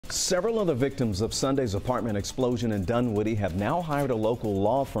Several of the victims of Sunday's apartment explosion in Dunwoody have now hired a local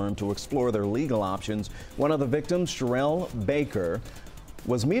law firm to explore their legal options. One of the victims, Sherelle Baker,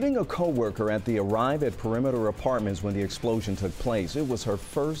 was meeting a co-worker at the Arrive at Perimeter Apartments when the explosion took place. It was her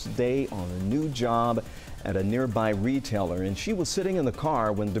first day on a new job at a nearby retailer, and she was sitting in the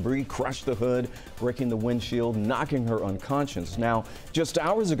car when debris crushed the hood, breaking the windshield, knocking her unconscious. Now, just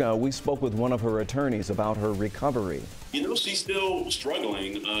hours ago, we spoke with one of her attorneys about her recovery. You know, she's still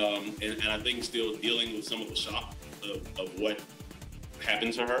struggling, and I think still dealing with some of the shock of what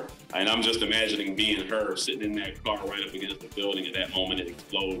happened to her. And I'm just imagining being her, sitting in that car right up against the building at that moment it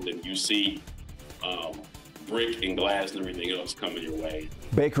explodes, and you see brick and glass and everything else coming your way.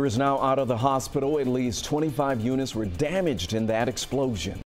 Baker is now out of the hospital. At least 25 units were damaged in that explosion.